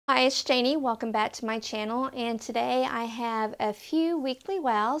Hi, it's Janie. Welcome back to my channel, and today I have a few weekly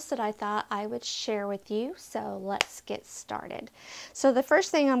wows that I thought I would share with you, so let's get started. So the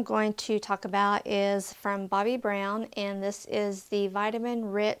first thing I'm going to talk about is from Bobbi Brown, and this is the Vitamin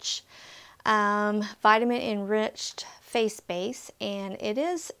Enriched face base, and it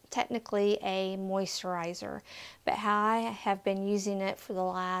is technically a moisturizer, but how I have been using it for the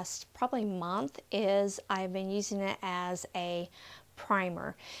last probably month is I've been using it as a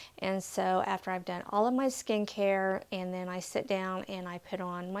primer. And so after I've done all of my skincare, and then I sit down and I put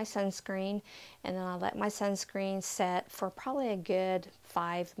on my sunscreen, and then I let my sunscreen set for probably a good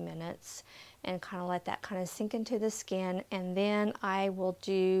 5 minutes and kind of let that kind of sink into the skin, and then I will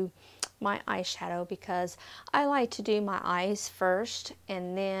do my eyeshadow, because I like to do my eyes first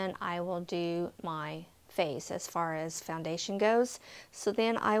and then I will do my face as far as foundation goes. So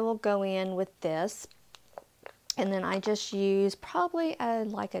then I will go in with this, and then I just use probably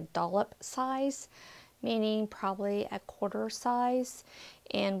like a dollop size, meaning probably a quarter size,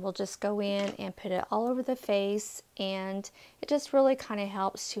 and we'll just go in and put it all over the face, and it just really kind of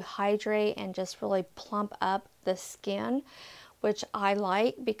helps to hydrate and just really plump up the skin, which I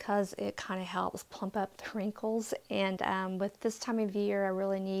like because it kind of helps plump up the wrinkles. And with this time of year, I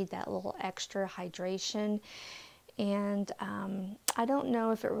really need that little extra hydration. And I don't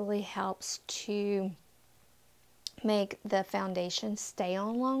know if it really helps to make the foundation stay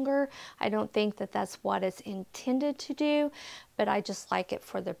on longer. I don't think that that's what it's intended to do, but I just like it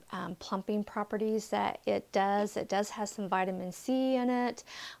for the plumping properties that it does. It does have some vitamin C in it.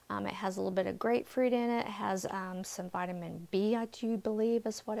 It has a little bit of grapefruit in it. It has some vitamin B, I do believe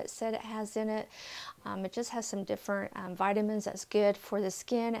is what it said it has in it. It just has some different vitamins that's good for the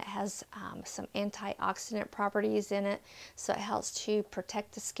skin. It has some antioxidant properties in it, so it helps to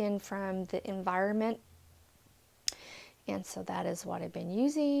protect the skin from the environment. And so that is what I've been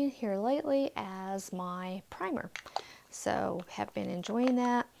using here lately as my primer. So have been enjoying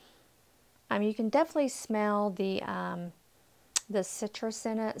that. You can definitely smell the citrus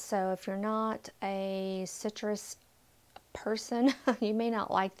in it. So if you're not a citrus person, you may not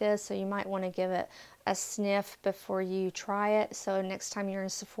like this, so you might want to give it a sniff before you try it. So next time you're in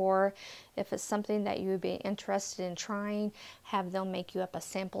Sephora, if it's something that you would be interested in trying, have them make you up a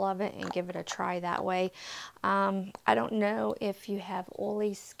sample of it and give it a try that way. I don't know if you have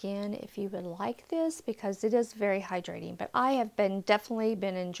oily skin, if you would like this, because it is very hydrating, but I have definitely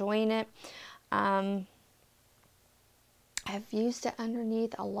been enjoying it. I've used it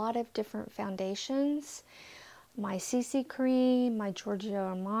underneath a lot of different foundations. My CC cream, my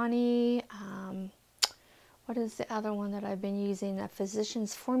Giorgio Armani, what is the other one that I've been using? A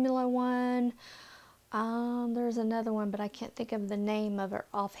Physicians Formula one. There's another one, but I can't think of the name of it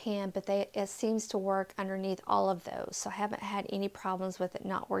offhand, but it seems to work underneath all of those. So I haven't had any problems with it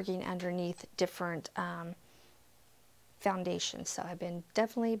not working underneath different foundations. So I've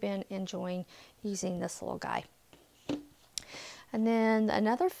definitely been enjoying using this little guy. And then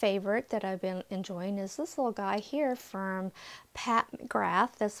another favorite that I've been enjoying is this little guy here from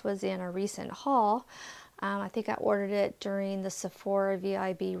McGrath. This was in a recent haul. I think I ordered it during the Sephora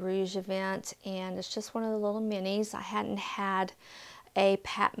VIB Rouge event, and it's just one of the little minis. I hadn't had a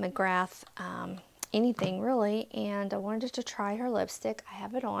McGrath anything really, and I wanted to try her lipstick. I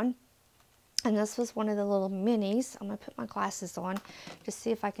have it on, and this was one of the little minis. I'm going to put my glasses on to see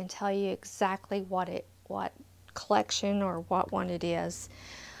if I can tell you exactly what collection or what one it is.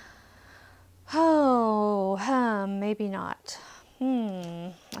 Oh, maybe not.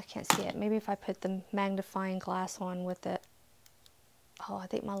 I can't see it. Maybe if I put the magnifying glass on with it. Oh, I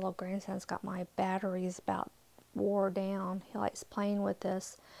think my little grandson's got my batteries about wore down. He likes playing with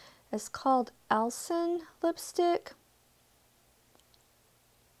this. It's called Elson lipstick.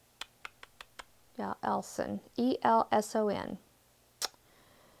 Yeah, Elson. E-L-S-O-N.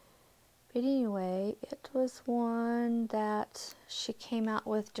 But anyway, it was one that she came out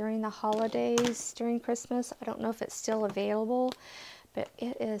with during the holidays, during Christmas. I don't know if it's still available, but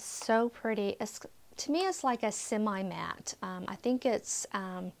it is so pretty. To me, it's like a semi-matte. I think it's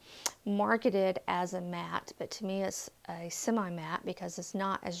marketed as a matte, but to me it's a semi-matte because it's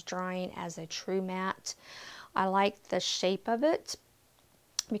not as drying as a true matte. I like the shape of it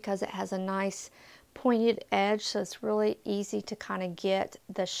because it has a nice pointed edge, so it's really easy to kind of get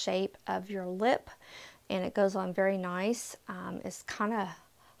the shape of your lip, and it goes on very nice. It's kind of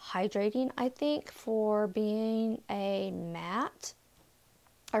hydrating, I think, for being a matte.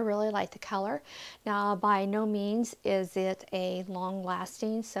 I really like the color. Now, by no means is it a long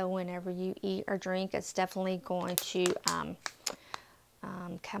lasting, so whenever you eat or drink, it's definitely going to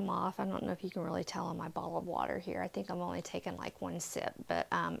come off. I don't know if you can really tell on my bottle of water here. I think I'm only taking like one sip, but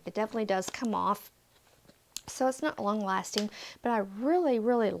it definitely does come off. So it's not long lasting, but I really,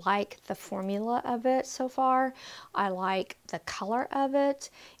 really like the formula of it so far. I like the color of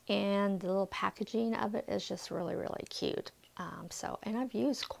it, and the little packaging of it is just really, really cute. And I've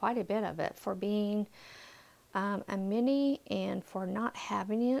used quite a bit of it for being a mini, and for not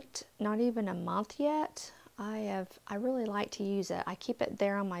having it, not even a month yet. I really like to use it. I keep it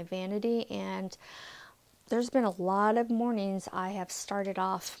there on my vanity, and there's been a lot of mornings I have started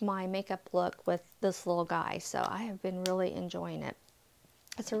off my makeup look with this little guy, so I have been really enjoying it.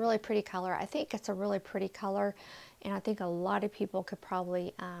 It's a really pretty color. I think it's a really pretty color, and I think a lot of people could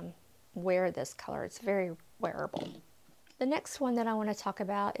probably wear this color. It's very wearable. The next one that I want to talk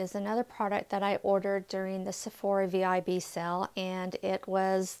about is another product that I ordered during the Sephora VIB sale, and it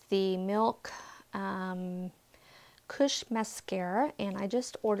was the Milk KUSH mascara, and I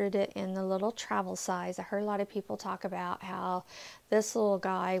just ordered it in the little travel size. I heard a lot of people talk about how this little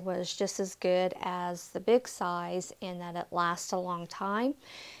guy was just as good as the big size and that it lasts a long time.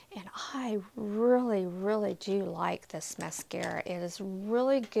 And I really, really do like this mascara. It is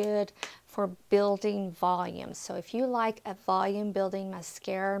really good for building volume. So if you like a volume building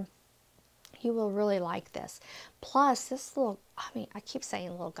mascara, you will really like this. Plus, this little, I keep saying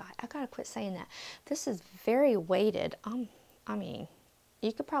little guy. I gotta quit saying that. This is very weighted. I mean,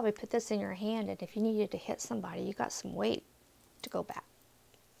 you could probably put this in your hand, and if you needed to hit somebody, you got some weight to go back.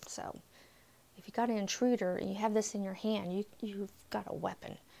 So, if you got an intruder and you have this in your hand, you've got a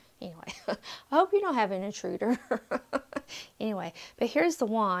weapon. Anyway, I hope you don't have an intruder. Anyway, but here's the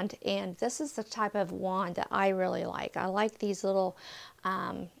wand, and this is the type of wand that I really like. I like these little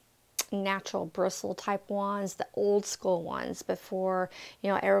natural bristle type wands, the old school ones before,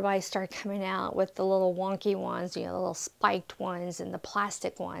 everybody started coming out with the little wonky ones, the little spiked ones and the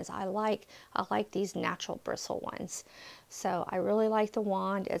plastic ones. I like these natural bristle ones. So I really like the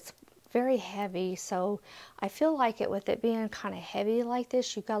wand. It's very heavy, so I feel like with it being kind of heavy like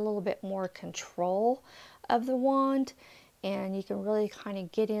this, you've got a little bit more control of the wand, and you can really kind of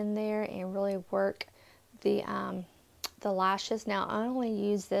get in there and really work the lashes. Now, I only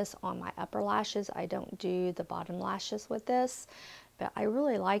use this on my upper lashes. I don't do the bottom lashes with this, but I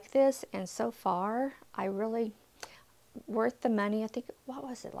really like this, and so far, I really worth the money. I think, what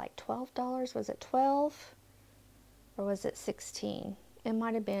was it, like $12? Was it 12? Or was it 16? It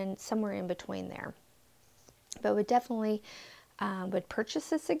might have been somewhere in between there. But we definitely would purchase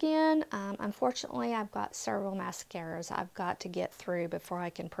this again. Unfortunately, I've got several mascaras I've got to get through before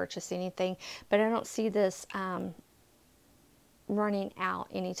I can purchase anything, but I don't see this running out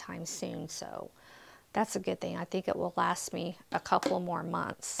anytime soon, so that's a good thing. I think it will last me a couple more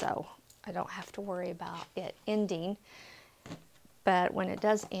months, so I don't have to worry about it ending. But when it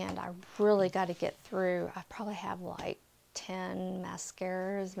does end, I really got to get through. I probably have like 10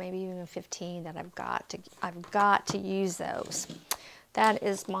 mascaras, maybe even 15 that I've got to use those. That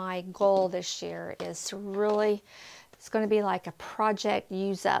is my goal this year, is to really, it's going to be like a project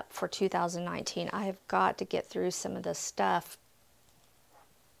use up for 2019. I have got to get through some of this stuff,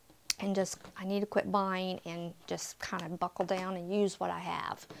 and I need to quit buying and just kind of buckle down and use what I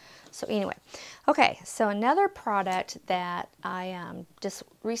have. So anyway, okay, so another product that I just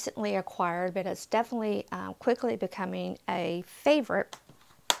recently acquired, but it's definitely quickly becoming a favorite,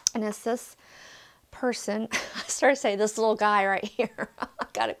 and it's this person. I started saying this little guy right here. I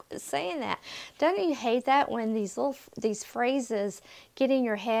gotta quit saying that. Don't you hate that when these phrases get in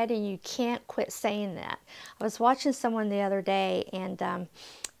your head and you can't quit saying that? I was watching someone the other day, and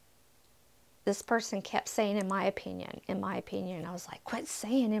this person kept saying, in my opinion, in my opinion. I was like, quit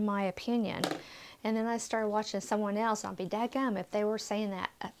saying in my opinion. And then I started watching someone else, and I'll be dadgum if they were saying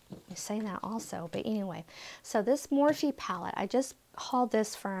that also. But anyway, so this Morphe palette, I just hauled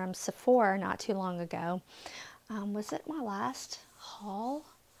this from Sephora not too long ago. Was it my last haul?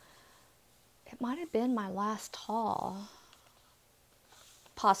 It might have been my last haul.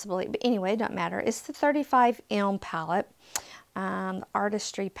 Possibly, but anyway, it doesn't matter. It's the 35M palette, the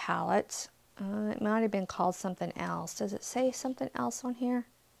Artistry palette. It might have been called something else. Does it say something else on here?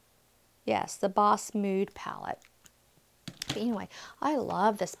 Yes, the Boss Mood palette. But anyway, I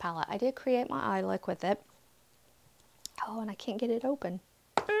love this palette. I did create my eye look with it. Oh, and I can't get it open.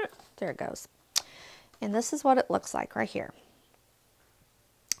 There it goes. And this is what it looks like right here.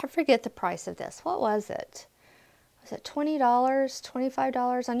 I forget the price of this. What was it? Was it $20,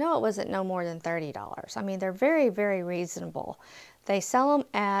 $25? I know it wasn't no more than $30. I mean, they're very, very reasonable. They sell them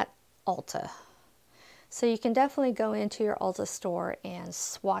at Ulta. So you can definitely go into your Ulta store and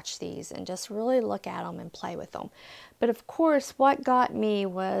swatch these and just really look at them and play with them. But of course, what got me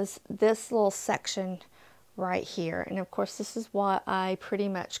was this little section right here. And of course, this is what I pretty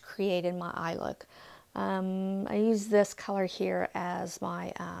much created my eye look. I use this color here as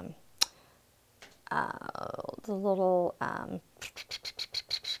my the little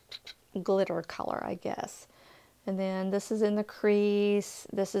glitter color, I guess. And then this is in the crease,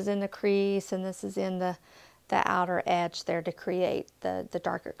 this is in the crease, and this is in the outer edge there to create the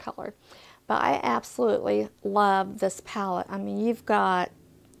darker color. But I absolutely love this palette. I mean, you've got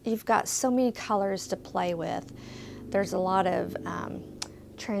so many colors to play with. There's a lot of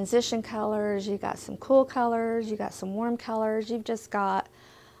transition colors, you got some cool colors, you got some warm colors, you've just got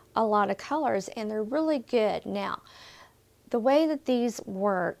a lot of colors, and they're really good. Now, the way that these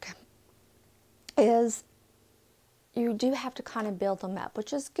work is you do have to kind of build them up,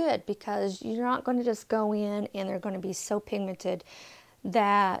 which is good because you're not going to just go in and they're going to be so pigmented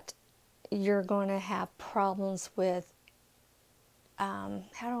that you're going to have problems with, how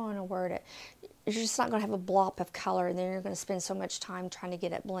do I want to word it? You're just not going to have a blob of color, and then you're going to spend so much time trying to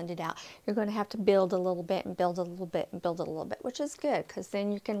get it blended out. You're going to have to build a little bit and build a little bit and build a little bit, which is good because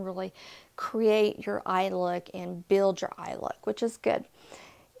then you can really create your eye look and build your eye look, which is good.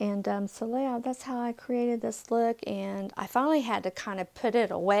 And so yeah, that's how I created this look, and I finally had to kind of put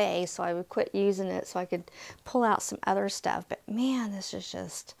it away so I would quit using it so I could pull out some other stuff. But man, this is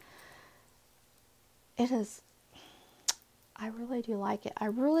just, it is, I really do like it. I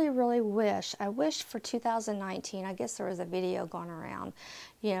really wish, I wish for 2019, I guess there was a video going around,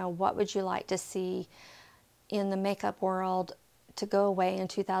 you know, what would you like to see in the makeup world to go away in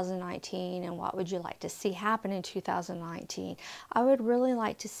 2019, and what would you like to see happen in 2019? I would really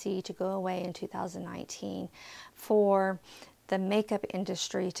like to see to go away in 2019 for the makeup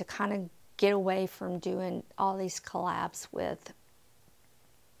industry to kind of get away from doing all these collabs with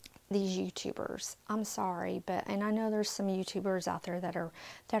these YouTubers. I'm sorry, but, and I know there's some YouTubers out there that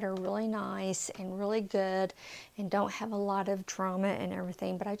are really nice and really good and don't have a lot of drama and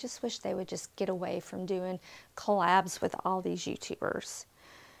everything, but I just wish they would just get away from doing collabs with all these YouTubers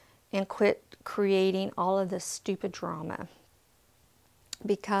and quit creating all of this stupid drama.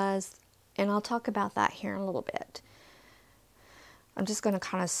 Because, and I'll talk about that here in a little bit. I'm just going to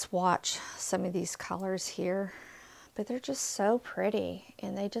kind of swatch some of these colors here. But they're just so pretty,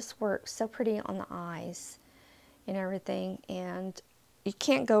 and they just work so pretty on the eyes and everything. And you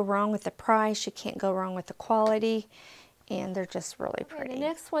can't go wrong with the price, you can't go wrong with the quality, and they're just really pretty. The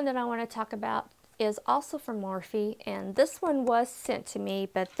next one that I want to talk about is also from Morphe, and this one was sent to me,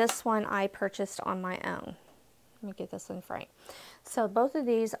 but this one I purchased on my own. Let me get this one frame. So both of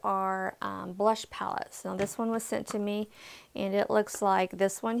these are blush palettes. Now this one was sent to me, and it looks like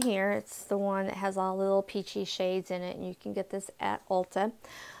this one here. It's the one that has all the little peachy shades in it, and you can get this at Ulta.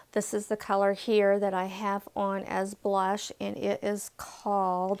 This is the color here that I have on as blush, and it is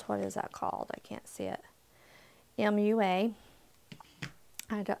called, what is that called? I can't see it. MUA.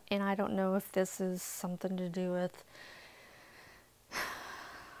 I don't know if this is something to do with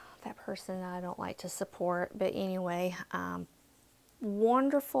that person that I don't like to support, but anyway,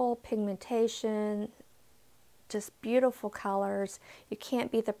 wonderful pigmentation, just beautiful colors. You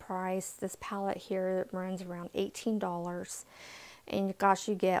can't beat the price. This palette here runs around $18, and gosh,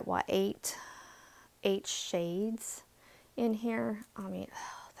 you get what, eight shades in here. I mean,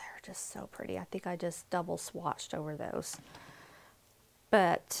 oh, they're just so pretty. I think I just double swatched over those.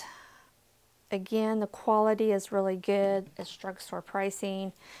 But again, the quality is really good. It's drugstore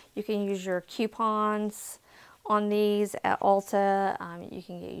pricing. You can use your coupons on these at Ulta. You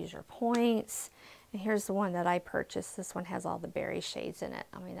can use your points. And here's the one that I purchased. This one has all the berry shades in it.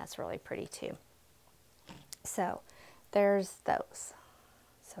 I mean, that's really pretty too. So there's those.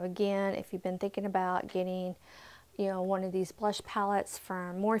 So again, if you've been thinking about getting, you know, one of these blush palettes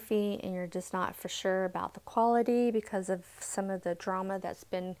from Morphe, and you're just not for sure about the quality because of some of the drama that's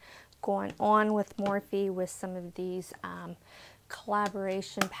been going on with Morphe with some of these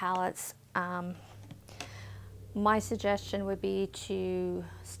collaboration palettes, my suggestion would be to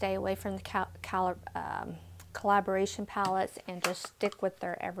stay away from the collaboration palettes and just stick with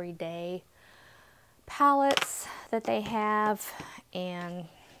their everyday palettes that they have, and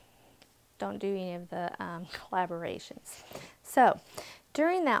don't do any of the collaborations. So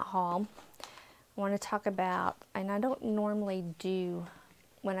during that haul, I want to talk about, and I don't normally do,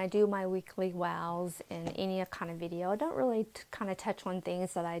 when I do my weekly wows in any kind of video, I don't really kind of touch on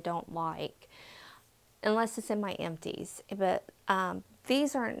things that I don't like, unless it's in my empties. But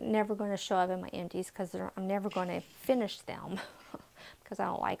these are never going to show up in my empties because I'm never going to finish them because I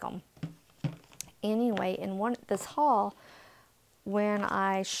don't like them. Anyway, in this haul, when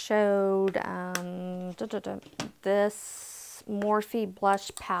I showed this Morphe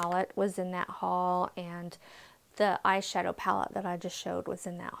blush palette was in that haul, and the eyeshadow palette that I just showed was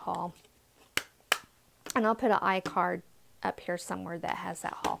in that haul. And I'll put an iCard up here somewhere that has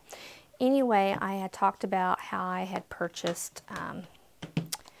that haul. Anyway, I had talked about how I had purchased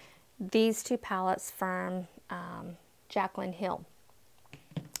these two palettes from Jaclyn Hill,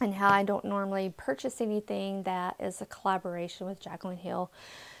 and how I don't normally purchase anything that is a collaboration with Jaclyn Hill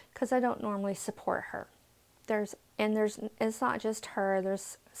because I don't normally support her. It's not just her,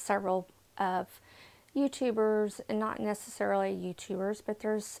 there's several of YouTubers, and not necessarily YouTubers, but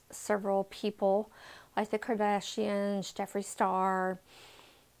there's several people like the Kardashians, Jeffree Star,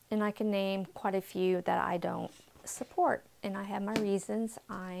 and I can name quite a few that I don't support, and I have my reasons.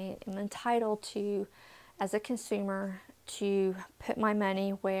 I am entitled to, as a consumer, to put my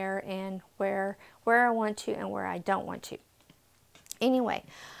money where I want to and where I don't want to. Anyway,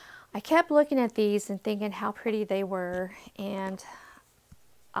 I kept looking at these and thinking how pretty they were, and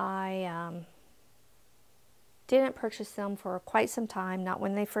I didn't purchase them for quite some time, not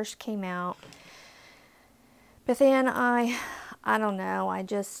when they first came out. But then I don't know, I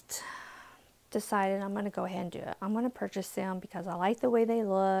just decided I'm going to go ahead and do it. I'm going to purchase them because I like the way they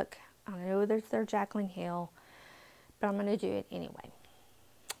look. I know they're Jaclyn Hill, but I'm going to do it anyway.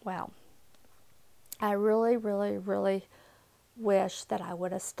 Well, I really, really, really wish that I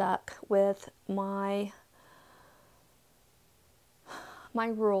would have stuck with my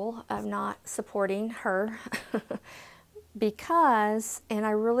rule of not supporting her because, and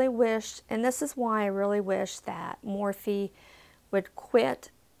I really wish, and this is why I really wish that Morphe would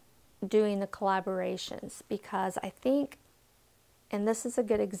quit doing the collaborations, because I think, and this is a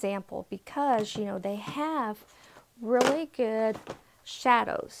good example, because, you know, they have really good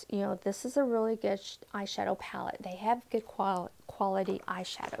shadows. You know, this is a really good eyeshadow palette. They have good quality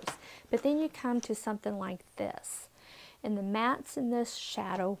eyeshadows. But then you come to something like this, and the mattes in this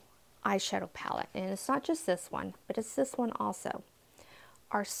eyeshadow palette, and it's not just this one, but it's this one also,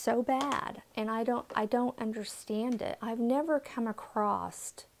 are so bad, and I don't understand it. I've never come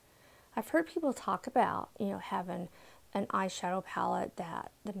across, I've heard people talk about, you know, having an eyeshadow palette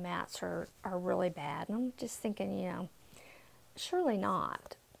that the mattes are really bad, and I'm just thinking, you know, surely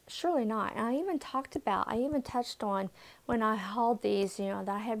not. Surely not. And I even touched on when I hauled these, you know,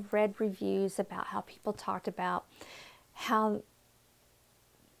 that I had read reviews about how people talked about how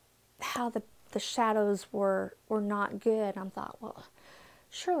the shadows were not good. I thought, well,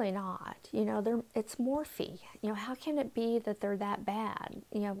 surely not. You know, it's Morphe. You know, how can it be that they're that bad?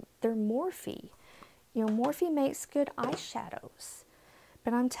 You know, they're Morphe. You know, Morphe makes good eyeshadows.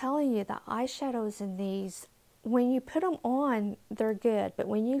 But I'm telling you, the eyeshadows in these, when you put them on, they're good. But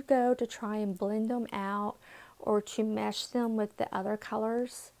when you go to try and blend them out or to mesh them with the other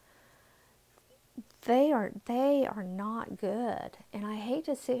colors, they are not good. And I hate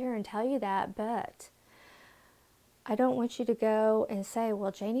to sit here and tell you that, but I don't want you to go and say,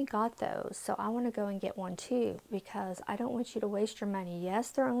 well, Janie got those, so I want to go and get one too, because I don't want you to waste your money. Yes,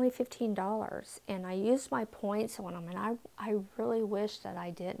 they're only $15, and I used my points on them, and I really wish that I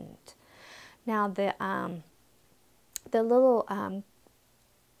didn't. Now, the little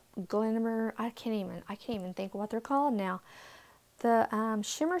glimmer, I can't even think what they're called now. The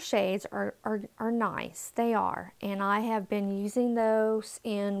shimmer shades are nice. They are, and I have been using those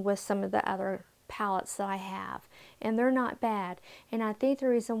in with some of the other palettes that I have, and they're not bad. And I think the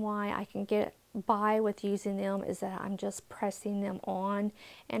reason why I can get by with using them is that I'm just pressing them on,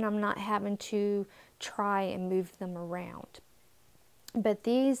 and I'm not having to try and move them around. But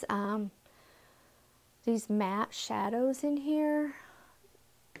these matte shadows in here,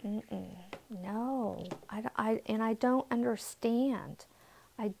 no, I don't understand.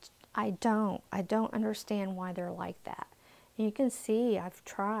 I don't understand why they're like that. And you can see I've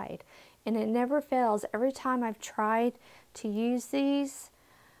tried, and it never fails. Every time I've tried to use these,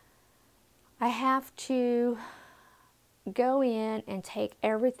 I have to go in and take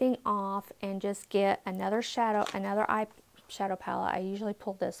everything off and just get another eyeshadow palette. I usually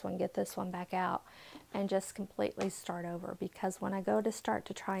pull this one, get this one back out, and just completely start over, because when I go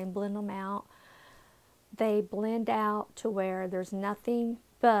to try and blend them out, they blend out to where there's nothing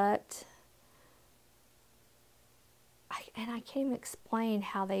but, and I can't even explain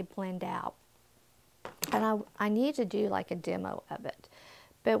how they blend out. And I need to do like a demo of it.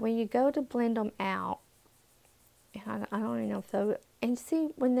 But when you go to blend them out, and I don't even know if they, and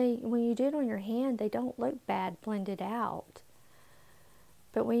see, when you do it on your hand, they don't look bad blended out.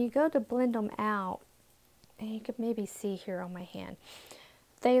 But when you go to blend them out, and you could maybe see here on my hand,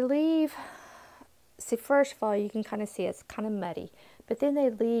 they leave see, first of all, you can kind of see it's kind of muddy, but then they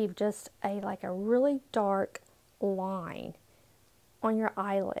leave just like a really dark line on your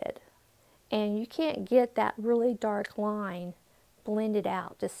eyelid, and you can't get that really dark line blended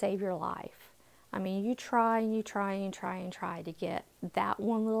out to save your life. I mean, you try and you try and try and try to get that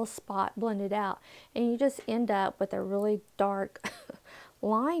one little spot blended out, and you just end up with a really dark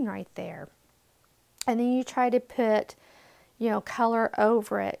line right there. And then you try to put, you know, color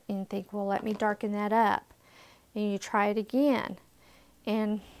over it and think, well, let me darken that up. And you try it again,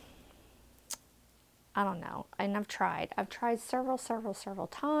 and I don't know. And I've tried several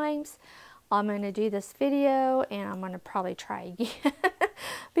times. I'm going to do this video, and I'm going to probably try again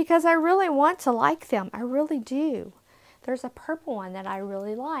because I really want to like them. I really do. There's a purple one that I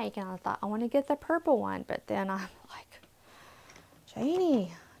really like, and I thought I want to get the purple one, but then I'm like,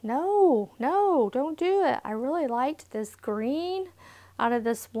 Janie, no, don't do it. I really liked this green out of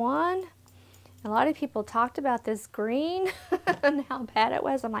this one. A lot of people talked about this green and how bad it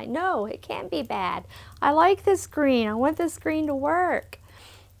was. I'm like, no, it can't be bad. I like this green. I want this green to work.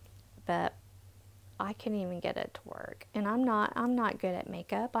 But I can't even get it to work. And I'm not good at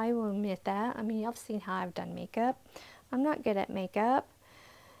makeup. I will admit that. I mean, y'all have seen how I've done makeup. I'm not good at makeup.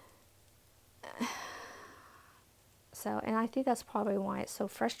 So, and I think that's probably why it's so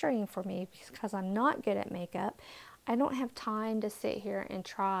frustrating for me, because I'm not good at makeup. I don't have time to sit here and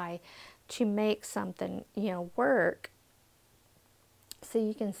try to make something, you know, work. So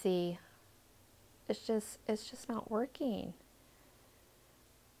you can see it's just not working.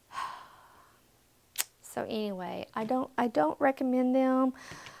 So anyway, I don't recommend them.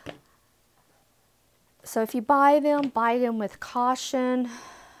 So if you buy them with caution,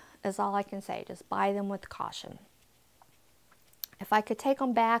 is all I can say. Just buy them with caution. If I could take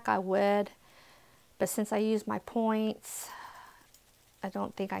them back, I would. But since I use my points, I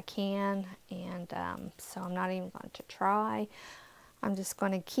don't think I can. And so I'm not even going to try. I'm just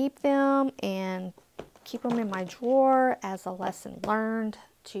going to keep them and keep them in my drawer as a lesson learned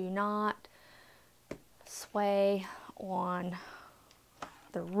to not sway on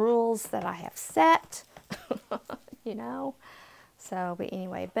the rules that I have set, you know. So, but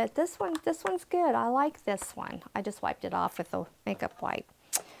anyway, but this one's good. I like this one. I just wiped it off with a makeup wipe.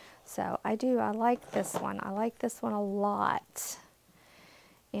 So I like this one. I like this one a lot.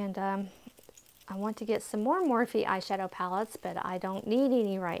 And I want to get some more Morphe eyeshadow palettes, but I don't need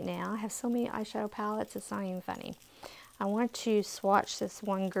any right now. I have so many eyeshadow palettes, it's not even funny. I want to swatch this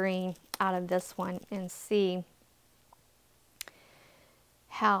one green out of this one and see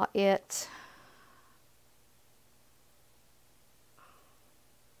how it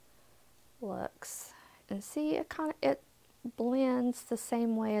looks. And see, it blends the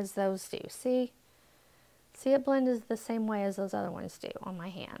same way as those do. See, it blends the same way as those other ones do on my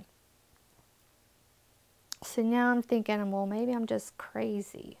hand. So now I'm thinking, well, maybe I'm just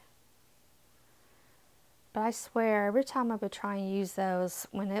crazy. But I swear, every time I would try and use those,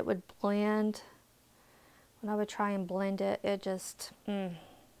 when it would blend, when I would try and blend it, it just,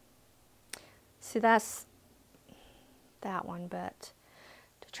 See, that's that one, but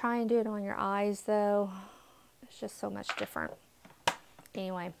to try and do it on your eyes, though, it's just so much different.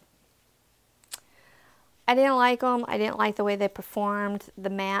 Anyway, I didn't like them. I didn't like the way they performed. The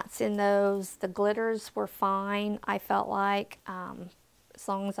mattes in those, the glitters were fine, I felt like. As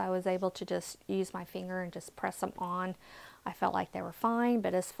long as I was able to just use my finger and just press them on, I felt like they were fine.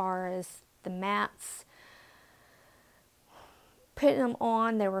 But as far as the mattes, putting them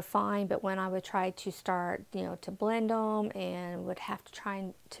on, they were fine. But when I would try to start, you know, to blend them and would have to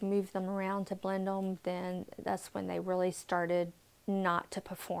try to move them around to blend them, then that's when they really started not to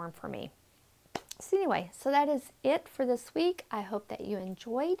perform for me. So anyway, so that is it for this week. I hope that you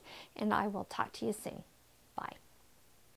enjoyed, and I will talk to you soon. Bye.